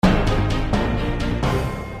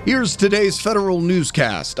Here's today's Federal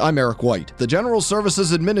Newscast. I'm Eric White. The General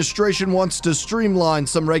Services Administration wants to streamline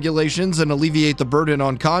some regulations and alleviate the burden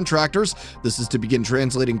on contractors. This is to begin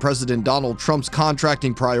translating President Donald Trump's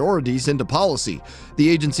contracting priorities into policy. The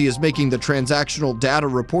agency is making the transactional data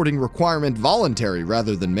reporting requirement voluntary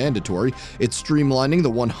rather than mandatory. It's streamlining the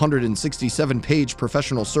 167-page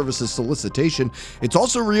professional services solicitation. It's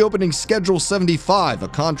also reopening Schedule 75, a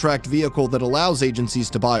contract vehicle that allows agencies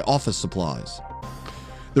to buy office supplies.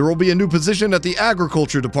 There will be a new position at the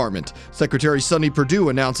Agriculture Department. Secretary Sonny Perdue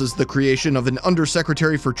announces the creation of an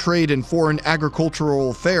Undersecretary for Trade and Foreign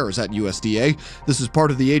Agricultural Affairs at USDA. This is part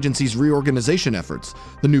of the agency's reorganization efforts.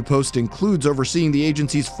 The new post includes overseeing the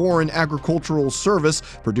agency's Foreign Agricultural Service.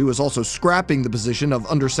 Perdue is also scrapping the position of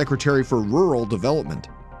Undersecretary for Rural Development.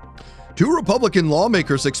 Two Republican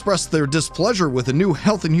lawmakers expressed their displeasure with a new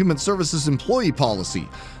Health and Human Services employee policy.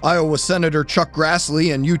 Iowa Senator Chuck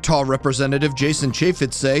Grassley and Utah Representative Jason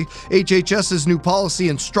Chaffetz say HHS's new policy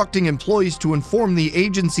instructing employees to inform the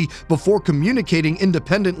agency before communicating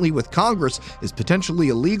independently with Congress is potentially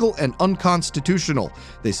illegal and unconstitutional.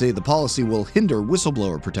 They say the policy will hinder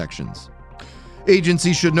whistleblower protections.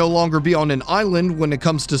 Agencies should no longer be on an island when it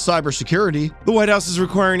comes to cybersecurity. The White House is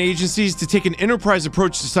requiring agencies to take an enterprise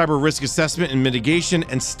approach to cyber risk assessment and mitigation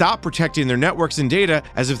and stop protecting their networks and data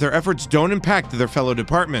as if their efforts don't impact their fellow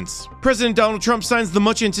departments. President Donald Trump signs the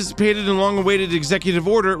much-anticipated and long-awaited executive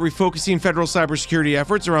order refocusing federal cybersecurity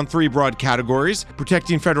efforts around three broad categories: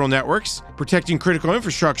 protecting federal networks, protecting critical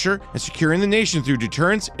infrastructure, and securing the nation through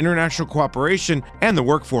deterrence, international cooperation, and the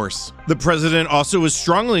workforce. The president also is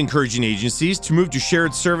strongly encouraging agencies to move to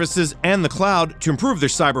shared services and the cloud to improve their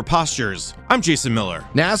cyber postures. I'm Jason Miller.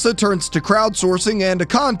 NASA turns to crowdsourcing and a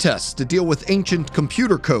contest to deal with ancient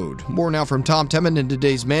computer code. More now from Tom Temin in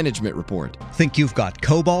today's management report. Think you've got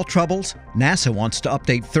COBOL troubles? NASA wants to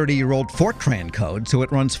update 30-year-old Fortran code so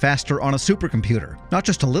it runs faster on a supercomputer. Not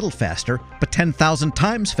just a little faster, but 10,000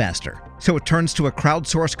 times faster. So it turns to a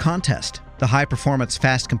crowdsourced contest. The High Performance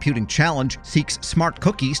Fast Computing Challenge seeks smart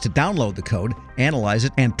cookies to download the code, analyze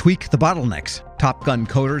it, and tweak the bottlenecks. Top Gun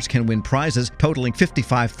coders can win prizes totaling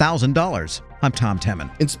 $55,000. I'm Tom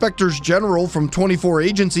Temin. Inspectors General from 24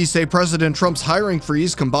 agencies say President Trump's hiring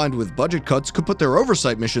freeze combined with budget cuts could put their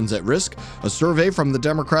oversight missions at risk. A survey from the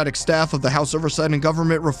Democratic staff of the House Oversight and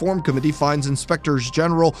Government Reform Committee finds Inspectors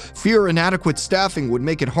General fear inadequate staffing would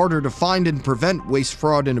make it harder to find and prevent waste,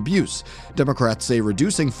 fraud, and abuse. Democrats say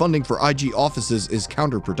reducing funding for IG offices is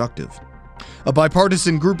counterproductive. A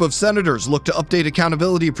bipartisan group of senators look to update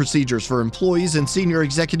accountability procedures for employees and senior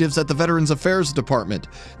executives at the Veterans Affairs Department.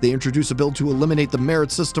 They introduce a bill to eliminate the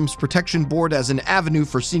Merit Systems Protection Board as an avenue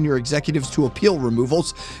for senior executives to appeal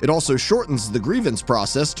removals. It also shortens the grievance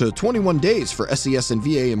process to 21 days for SES and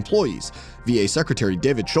VA employees. VA Secretary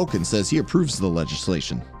David Shulkin says he approves the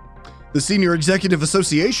legislation. The Senior Executive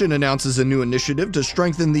Association announces a new initiative to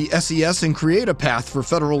strengthen the SES and create a path for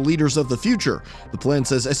federal leaders of the future. The plan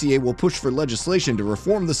says SEA will push for legislation to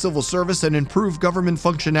reform the civil service and improve government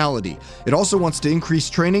functionality. It also wants to increase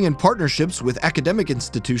training and partnerships with academic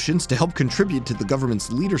institutions to help contribute to the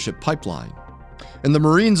government's leadership pipeline. And the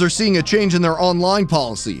Marines are seeing a change in their online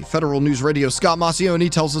policy. Federal News Radio's Scott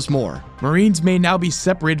Maucione tells us more. Marines may now be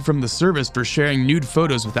separated from the service for sharing nude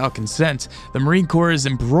photos without consent. The Marine Corps is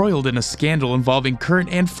embroiled in a scandal involving current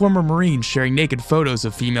and former Marines sharing naked photos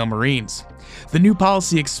of female Marines. The new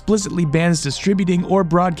policy explicitly bans distributing or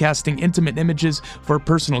broadcasting intimate images for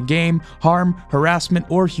personal gain, harm, harassment,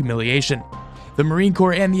 or humiliation. The Marine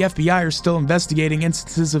Corps and the FBI are still investigating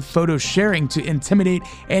instances of photo sharing to intimidate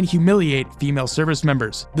and humiliate female service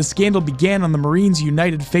members. The scandal began on the Marines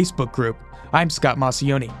United Facebook group. I'm Scott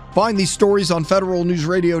Maucione. Find these stories on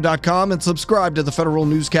federalnewsradio.com and subscribe to the Federal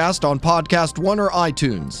Newscast on Podcast One or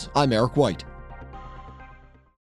iTunes. I'm Eric White.